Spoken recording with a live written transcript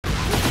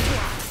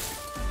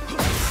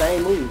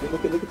same move.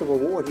 Look at the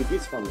reward he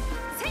gets from it.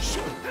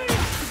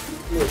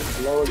 Look,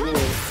 low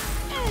again.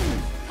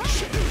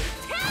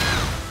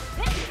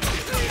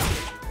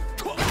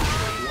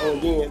 Low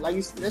again.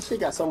 Like that shit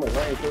got so much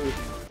range too.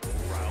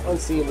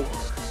 Unseeable.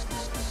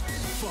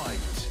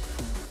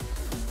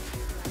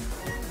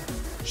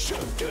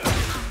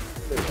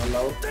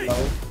 Low,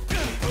 low.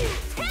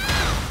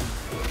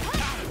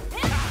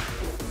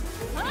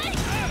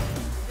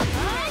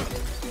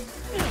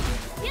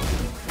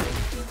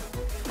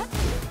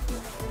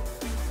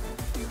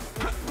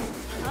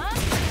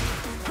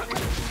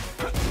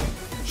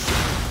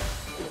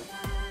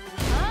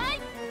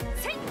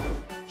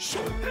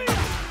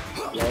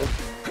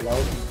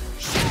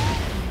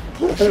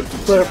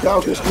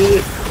 Power crush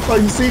mid. Oh,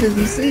 you see this?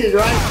 You see it,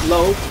 right?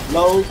 Low,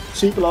 low,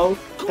 cheap low.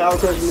 Power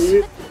crush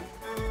mid.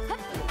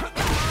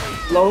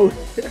 Low.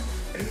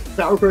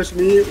 Power crush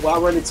mid.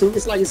 While running two.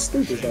 It's like it's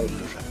stupid though.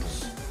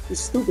 It's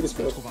stupid as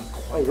fuck.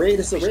 Like red,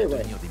 it's a red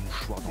rat.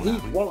 He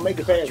won't make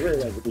it past red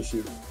rat with this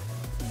shit.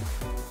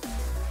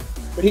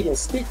 But he can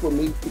stick with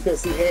me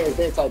because he has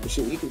that type of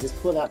shit. He can just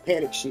pull out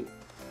panic shit.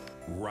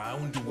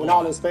 Round one. When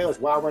all this fails,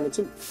 while running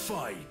two.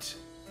 Fight.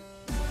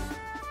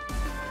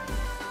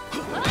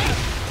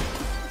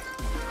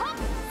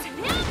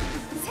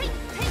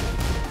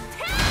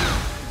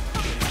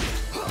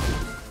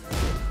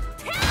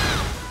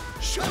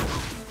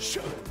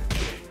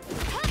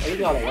 He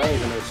got a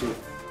range on that shit.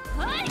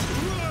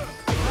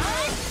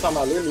 Talking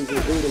about literally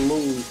just do the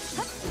move.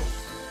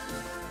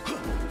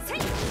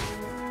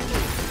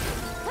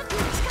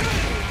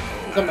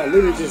 Talking about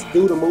literally just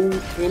do the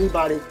move.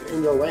 Anybody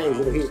in your range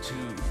will hit.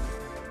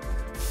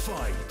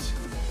 Fight.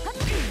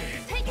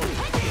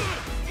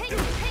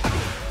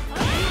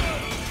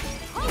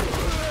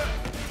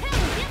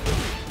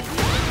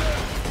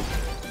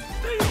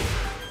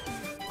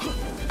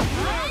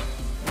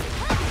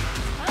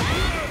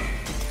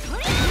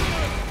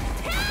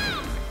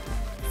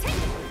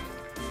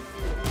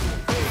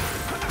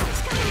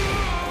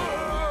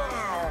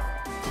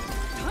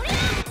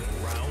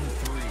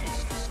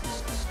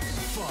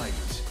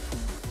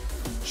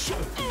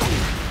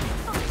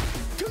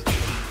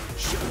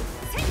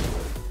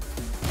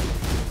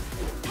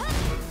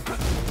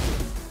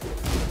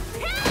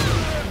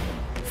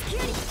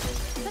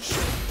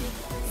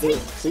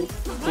 See?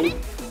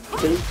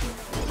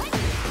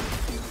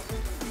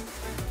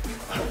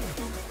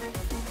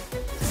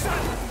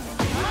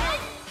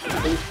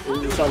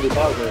 He's trying to be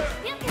power crush.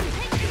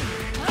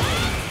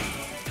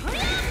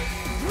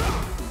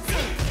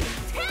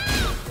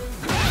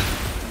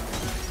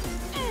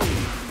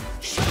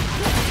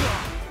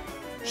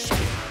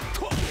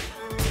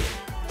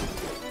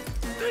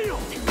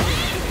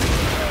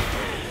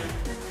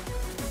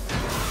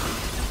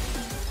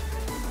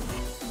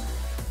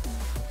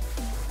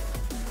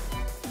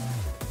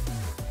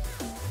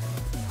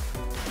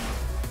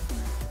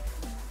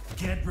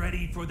 Get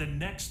ready for the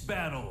next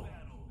battle.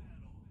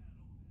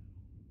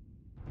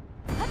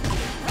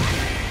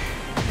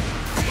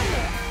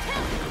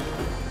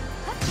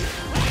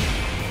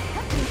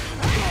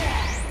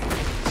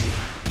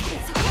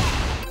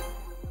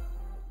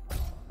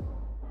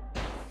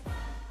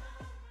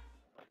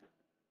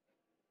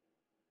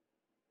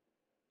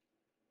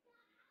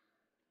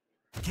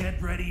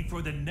 Get ready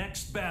for the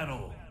next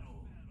battle.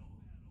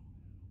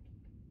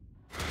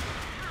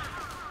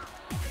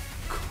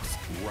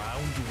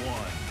 Round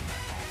one.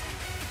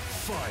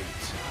 Fight.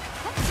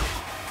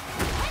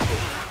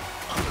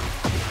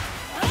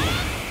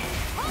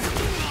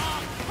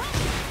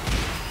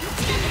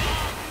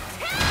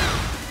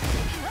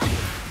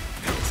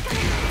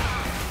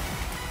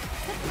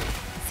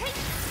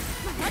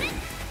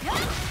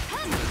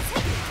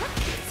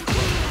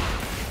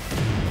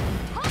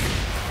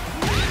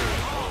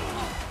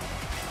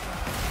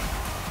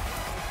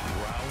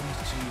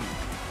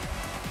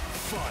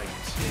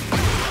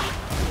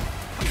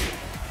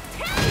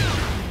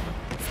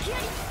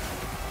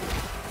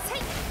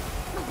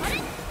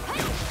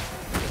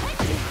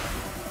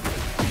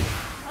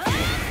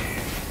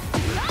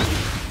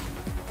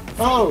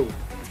 Oh!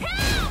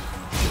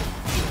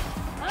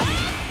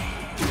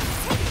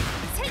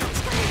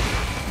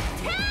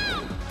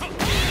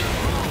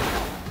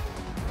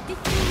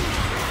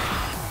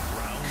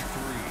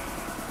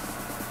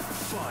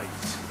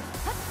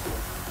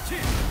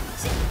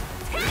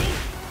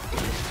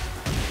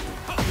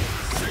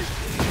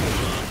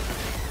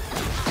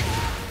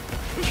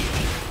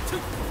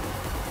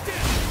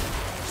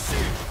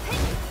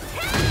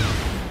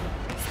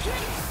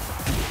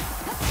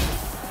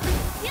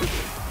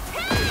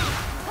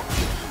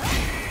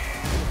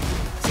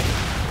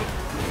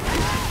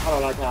 I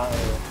don't like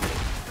how